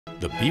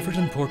The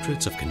Beaverton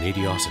Portraits of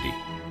Canadiocity,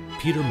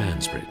 Peter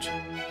Mansbridge.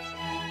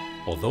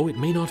 Although it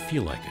may not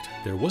feel like it,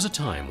 there was a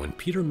time when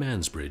Peter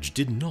Mansbridge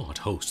did not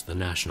host the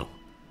National.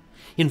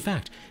 In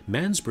fact,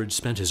 Mansbridge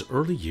spent his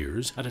early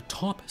years at a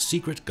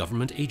top-secret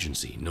government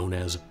agency known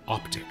as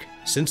Optic.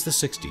 Since the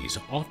 60s,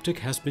 Optic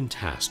has been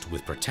tasked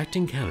with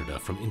protecting Canada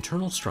from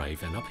internal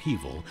strife and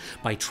upheaval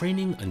by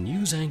training a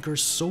news anchor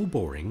so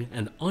boring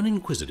and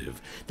uninquisitive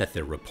that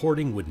their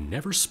reporting would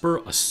never spur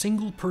a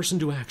single person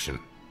to action.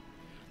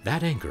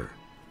 That anchor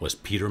was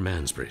Peter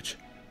Mansbridge.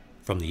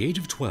 From the age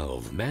of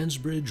 12,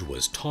 Mansbridge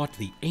was taught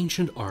the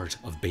ancient art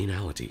of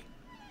banality.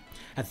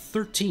 At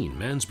 13,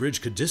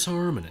 Mansbridge could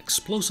disarm an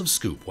explosive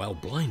scoop while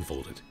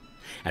blindfolded.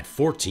 At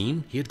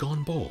 14, he had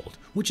gone bald,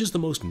 which is the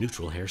most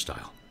neutral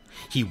hairstyle.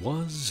 He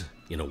was,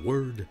 in a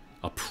word,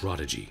 a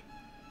prodigy.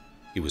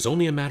 It was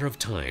only a matter of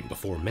time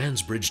before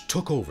Mansbridge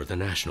took over the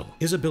National.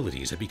 His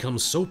abilities had become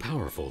so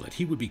powerful that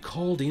he would be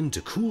called in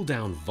to cool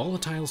down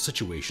volatile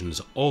situations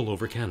all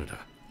over Canada.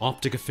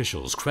 Optic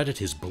officials credit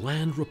his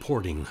bland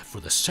reporting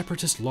for the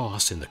separatist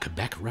loss in the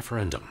Quebec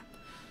referendum.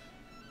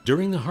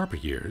 During the Harper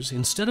years,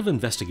 instead of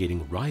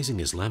investigating rising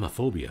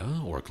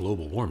Islamophobia or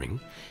global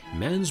warming,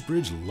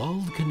 Mansbridge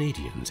lulled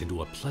Canadians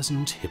into a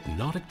pleasant,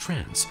 hypnotic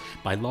trance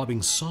by lobbing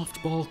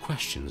softball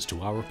questions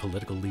to our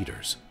political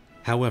leaders.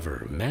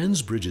 However,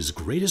 Mansbridge's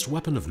greatest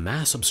weapon of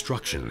mass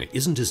obstruction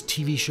isn't his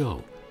TV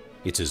show,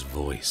 it's his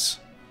voice.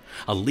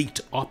 A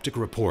leaked Optic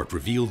report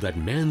revealed that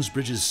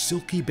Mansbridge's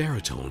silky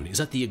baritone is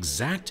at the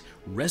exact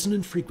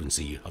resonant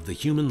frequency of the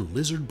human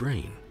lizard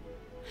brain.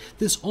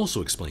 This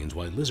also explains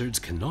why lizards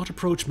cannot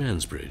approach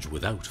Mansbridge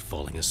without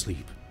falling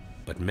asleep.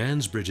 But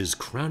Mansbridge's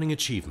crowning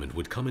achievement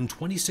would come in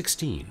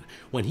 2016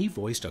 when he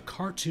voiced a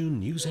cartoon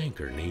news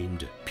anchor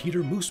named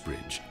Peter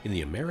Moosebridge in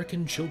the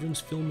American children's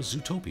film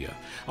Zootopia,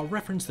 a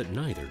reference that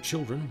neither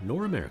children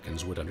nor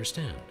Americans would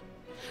understand.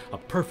 A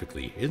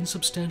perfectly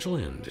insubstantial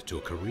end to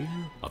a career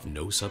of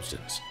no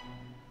substance.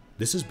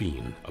 This has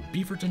been a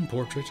Beaverton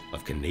Portrait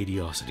of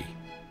Canadiocity.